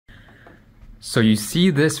So you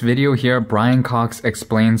see this video here, Brian Cox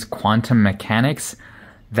explains quantum mechanics.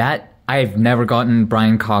 That I've never gotten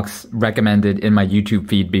Brian Cox recommended in my YouTube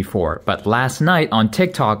feed before. But last night on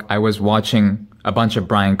TikTok, I was watching a bunch of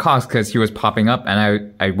Brian Cox because he was popping up,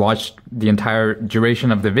 and I watched the entire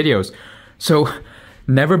duration of the videos. So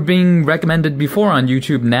never being recommended before on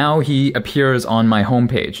YouTube, now he appears on my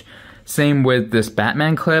homepage. Same with this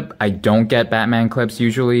Batman clip. I don't get Batman clips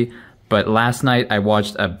usually, but last night I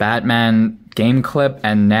watched a Batman game clip,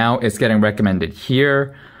 and now it's getting recommended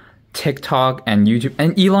here, TikTok, and YouTube.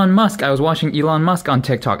 And Elon Musk, I was watching Elon Musk on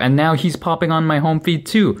TikTok, and now he's popping on my home feed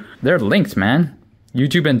too. They're linked, man.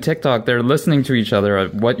 YouTube and TikTok, they're listening to each other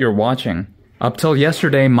at what you're watching. Up till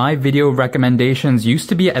yesterday, my video recommendations used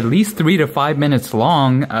to be at least 3 to 5 minutes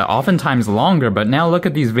long, oftentimes longer, but now look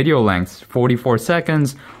at these video lengths. 44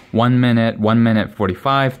 seconds, 1 minute, 1 minute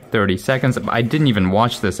 45, 30 seconds. I didn't even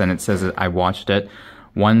watch this and it says that I watched it.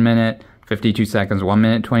 1 minute, 52 seconds, 1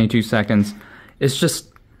 minute, 22 seconds. It's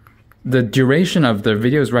just, the duration of the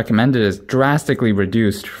videos recommended is drastically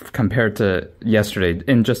reduced compared to yesterday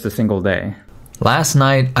in just a single day. Last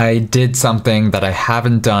night, I did something that I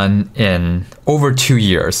haven't done in over 2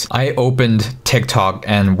 years. I opened TikTok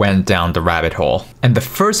and went down the rabbit hole. And the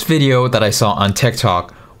first video that I saw on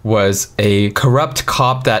TikTok was a corrupt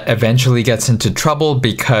cop that eventually gets into trouble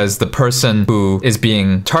because the person who is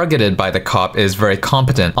being targeted by the cop is very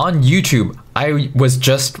competent. On YouTube, I was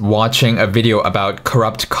just watching a video about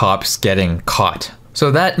corrupt cops getting caught. So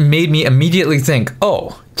that made me immediately think,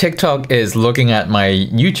 oh, TikTok is looking at my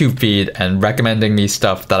YouTube feed and recommending me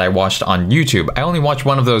stuff that I watched on YouTube. I only watched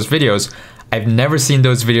one of those videos. I've never seen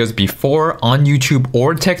those videos before on YouTube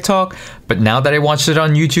or TikTok, but now that I watched it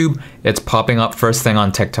on YouTube, it's popping up first thing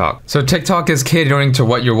on TikTok. So TikTok is catering to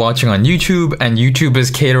what you're watching on YouTube, and YouTube is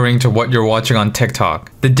catering to what you're watching on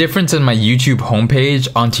TikTok. The difference in my YouTube homepage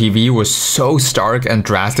on TV was so stark and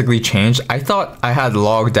drastically changed. I thought I had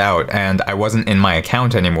logged out and I wasn't in my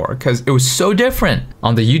account anymore because it was so different.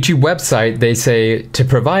 On the YouTube website, they say, to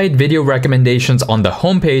provide video recommendations on the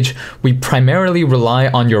homepage, we primarily rely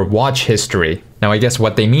on your watch history. Now, I guess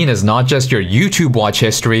what they mean is not just your YouTube watch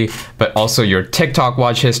history, but also your TikTok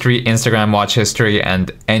watch history, Instagram watch history, and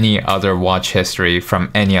any other watch history from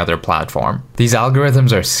any other platform. These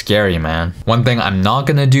algorithms are scary, man. One thing I'm not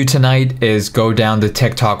gonna do tonight is go down the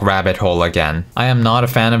TikTok rabbit hole again. I am not a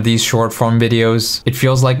fan of these short form videos. It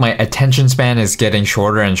feels like my attention span is getting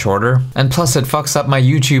shorter and shorter. And plus it fucks up my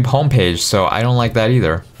YouTube homepage, so I don't like that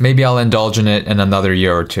either. Maybe I'll indulge in it in another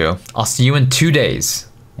year or two. I'll see you in 2 days.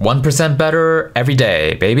 1% better every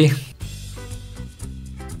day, baby.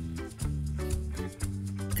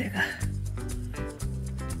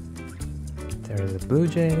 There's a blue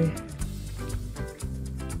jay.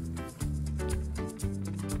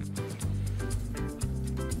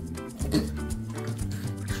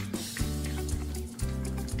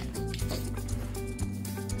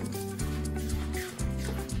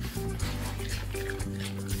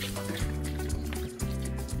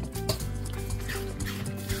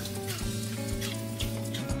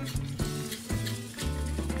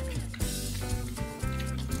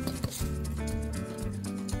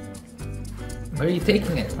 Where are you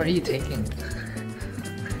taking it? Where are you taking it?